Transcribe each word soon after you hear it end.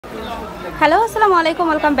Hello আসসালামু আলাইকুম,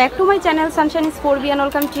 welcome back to my channel Sunshine is 4B and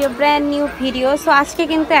welcome to a brand new video. So আজকে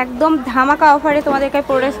কিন্তু একদম ধামাকা অফারে তোমাদেরকে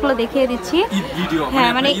প্রোডাক্টসগুলো দেখিয়ে দিচ্ছি।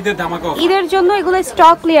 হ্যাঁ, মানে ঈদের জন্য এগুলো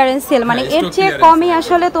স্টক ক্লিয়ারেন্স সেল, মানে এর চেয়ে কমই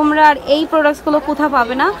আসলে তোমরা আর এই প্রোডাক্টসগুলো কোথাও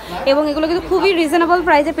পাবে না, এবং এগুলো কিন্তু খুবই রিজনেবল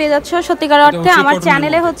প্রাইসে পেয়ে যাচ্ছ। সত্যিকার অর্থে আমার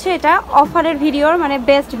চ্যানেলে হচ্ছে এটা অফারের ভিডিওর মানে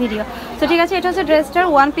বেস্ট ভিডিও। তো ঠিক আছে, এটা হচ্ছে ড্রেসটার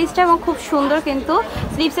ওয়ান পিসটা এবং খুব সুন্দর কিন্তু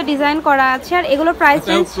স্লিভসে ডিজাইন করা আছে। আর এগুলোর প্রাইস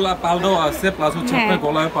পালদাও আছে, প্লাস হচ্ছে আপনার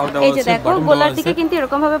গলায় পালদাও আছে। এই যে দেখো, গলার দিকে কিন্তু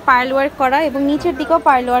এরকম ভাবে পার্ল ওয়ার্ক করা এবং নিচের দিকেও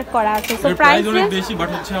পার্ল ওয়ার্ক করা আছে। সো প্রাইস অনেক বেশি, বাট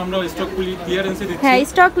হচ্ছে আমরা স্টক ক্লিয়ারেন্সে দিচ্ছি। হ্যাঁ,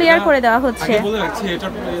 স্টক ক্লিয়ার করে দেওয়া হচ্ছে। আগে বলে রাখছি এটা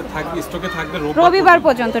থাকবে, স্টকে থাকবে রবিবার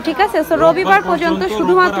পর্যন্ত। ঠিক আছে, সো রবিবার পর্যন্ত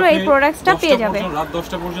শুধুমাত্র এই প্রোডাক্টসটা পেয়ে যাবে। রাত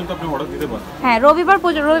 10টা পর্যন্ত আপনি অর্ডার দিতে পারবেন। হ্যাঁ, রবিবার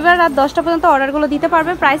রাত 10টা পর্যন্ত অর্ডারগুলো দিতে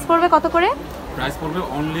পারবে। প্রাইস পড়বে কত করে? প্রাইস পড়বে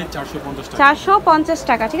অনলি 450 টাকা। 450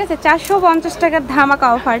 টাকা। ঠিক আছে, 450 টাকার ধামাকা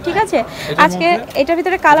অফার। ঠিক আছে, আজকে এটার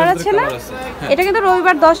ভিতরে কালার আছে না? এটা কিন্তু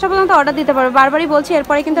রবিবার 10টা পর্যন্ত অর্ডার দিতে পারবে। বারবারই বলছি,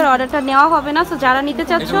 এরপরে কিন্তু অর্ডারটা নেওয়া হবে না। সো যারা নিতে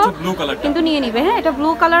চাচ্ছ কিন্তু নিয়ে নিবে। হ্যাঁ, এটা ব্লু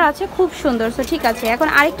কালার আছে, খুব সুন্দর। সো ঠিক আছে, এখন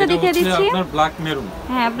আরেকটা দেখিয়ে দিচ্ছি। আপনার ব্ল্যাক মেরুন।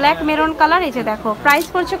 হ্যাঁ, ব্ল্যাক মেরুন কালার। এই যে দেখো, প্রাইস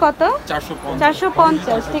পড়ছে কত?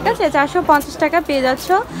 450। ঠিক আছে, 450 টাকা পেয়ে যাচ্ছ।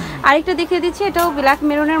 আরেকটা দেখিয়ে দিচ্ছি, এটাও ব্ল্যাক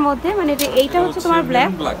মেরুনের মধ্যে, মানে এইটা হচ্ছে তোমার ব্ল্যাক।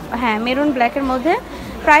 হ্যাঁ, মেরুন ব্ল্যাক এর মধ্যে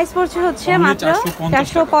প্রাইস পড়ছে হচ্ছে মাত্র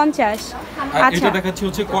 450। আচ্ছা, এটা দেখাচ্ছি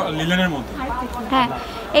হচ্ছে লিলেনের মধ্যে। হ্যাঁ,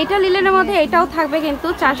 এইটা লিলেনের মধ্যে, এটাও থাকবে কিন্তু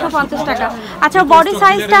 450 টাকা। আচ্ছা, বডি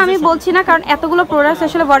সাইজটা আমি বলছি না, কারণ এতগুলো প্রোডাক্ট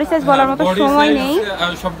আসলে বডি সাইজ বলার মতো সময় নেই।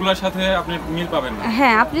 সবগুলোর সাথে আপনি মিল পাবেন না।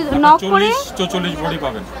 হ্যাঁ, আপনি নক করে 44 বডি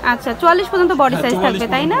পাবেন। আচ্ছা, 44 পর্যন্ত বডি সাইজ থাকবে,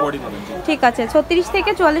 তাই না? ঠিক আছে, 36 থেকে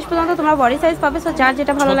 44 পর্যন্ত তোমরা বডি সাইজ পাবে। সো যার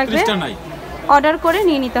যেটা ভালো লাগবে অর্ডার করে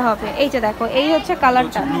নিয়ে নিতে হবে। এই যে দেখো, এই হচ্ছে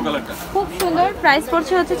কালারটা, খুব সুন্দর। প্রাইস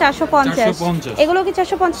পড়ছে হচ্ছে 450। এগুলো কি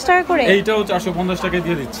 450 টাকা করে? এইটাও 450 টাকায়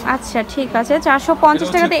দিয়ে দিচ্ছি। আচ্ছা, ঠিক আছে, 450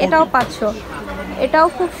 টাকাতে এটাও পাচ্ছ। এটাও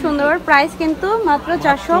খুব সুন্দর। প্রাইস কিন্তু মাত্র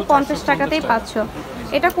 450 টাকাতেই পাচ্ছ।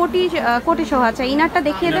 এটা কোটি সহ। আচ্ছা, ইনারটা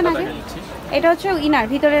দেখিয়ে দেন আগে। এটা হচ্ছে ইনার,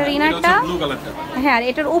 ভিতরের ইনারটা। হ্যাঁ, আর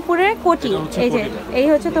এটার উপরে কোটি। এই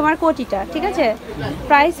হচ্ছে তোমার কোটিটা। ঠিক আছে,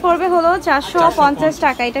 প্রাইস পড়বে হলো 450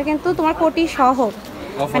 টাকা। এটা কিন্তু তোমার কোটি সহ,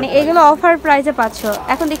 মানে এগুলো অফার প্রাইসে পাচ্ছ।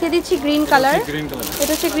 এখন দেখিয়ে দিচ্ছি গ্রিন কালার।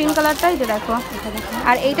 এটা হচ্ছে গ্রিন কালারটা। এই যে দেখো,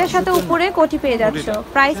 আর এইটার সাথে উপরে কোটি পেয়ে যাচ্ছ।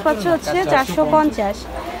 প্রাইস পাচ্ছ হচ্ছে 450।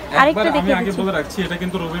 আরেকটা দেখিয়ে দিচ্ছি, বলে রাখছি, এটা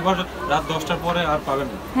কিন্তু রবিবার রাত 10টার পরে আর পাবেন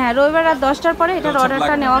না। হ্যাঁ, রবিবার রাত 10টার পরে এটার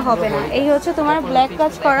অর্ডারটা নেওয়া হবে না। এই হচ্ছে তোমার ব্ল্যাক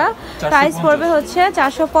কাজ করা। প্রাইস পড়বে হচ্ছে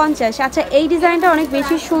 450। আচ্ছা, এই ডিজাইনটা অনেক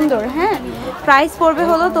বেশি সুন্দর। হ্যাঁ, প্রাইস পড়বে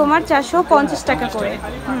হলো তোমার 450 টাকা করে।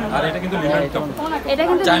 আর এটা কিন্তু লিনেন কাপড়, এটা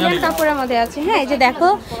কিন্তু লিনেন কাপড়ের মধ্যে আছে। হ্যাঁ, এই যে দেখো,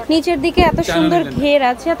 নিচের দিকে এত সুন্দর ঘের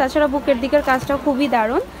আছে, তাছাড়া বুকের দিকের কাজটাও খুবই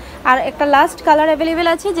দারুণ। আর একটা লাস্ট কালার অ্যাভেলেবেল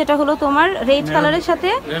আছে, যেটা হলো তোমার রেড কালারের সাথে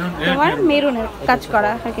তোমার মেরুনের কাজ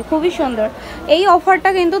করা আর কি, খুবই সুন্দর। এই অফারটা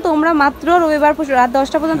কিন্তু তোমরা মাত্র রবিবার রাত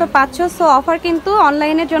 10টা পর্যন্ত পাচ্ছ। সো অফার কিন্তু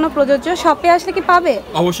অনলাইনের জন্য প্রযোজ্য। শপে আসলে কি পাবে?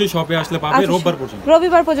 অবশ্যই শপে আসলে পাবে।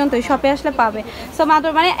 রবিবার পর্যন্তই শপে আসলে পাবে। সো মাত্র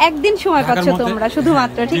মানে একদিন সময় পাচ্ছ তোমরা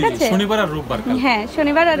শুধুমাত্র। ঠিক আছে, শনিবার আর রোববার। হ্যাঁ,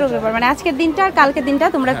 শনিবার আর রবিবার, মানে আজকের দিনটা আর কালকের দিনটা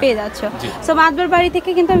তোমরা পেয়ে যাচ্ছ। সো মাতবার বাড়ি থেকে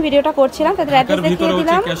কিন্তু আমি ভিডিওটা করছিলাম, তাদের অ্যাড্রেস দেখিয়ে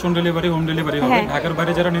দিলাম। Cash on delivery, home delivery হবে। ঢাকার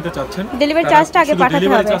বাইরে যারা নিতে চাচ্ছেন, ডেলিভারি চার্জটা আগে পাঠাতে হবে।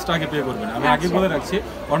 ডেলিভারি চার্জটা আগে পে করবেন। আমি আগে বলে রাখছি,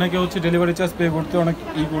 অনেকে হচ্ছে ডেলিভারি চার্জ পে করতে অনেক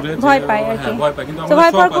করে ভয় পায় আর কি। কিন্তু আমরা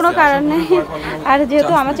ভয় পাওয়ার কোনো কারণ নেই। আর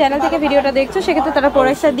যেহেতু আমার চ্যানেল থেকে ভিডিওটা দেখছো, সেক্ষেত্রে তারা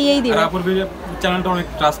প্রোডাক্টটা দিয়েই দিবে। আর আপুর চ্যানেলটা অনেক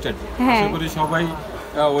ট্রাস্টেড। আশা করি সবাই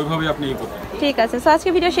ওইভাবেই আপনি করবেন। ঠিক আছে, সো আজকে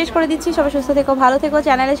ভিডিও শেষ করে দিচ্ছি। সবাই সুস্থ থেকো, ভালো থেকো,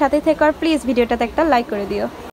 চ্যানেলের সাথে থেকো, আর প্লিজ ভিডিওটাতে একটা লাইক করে দিও।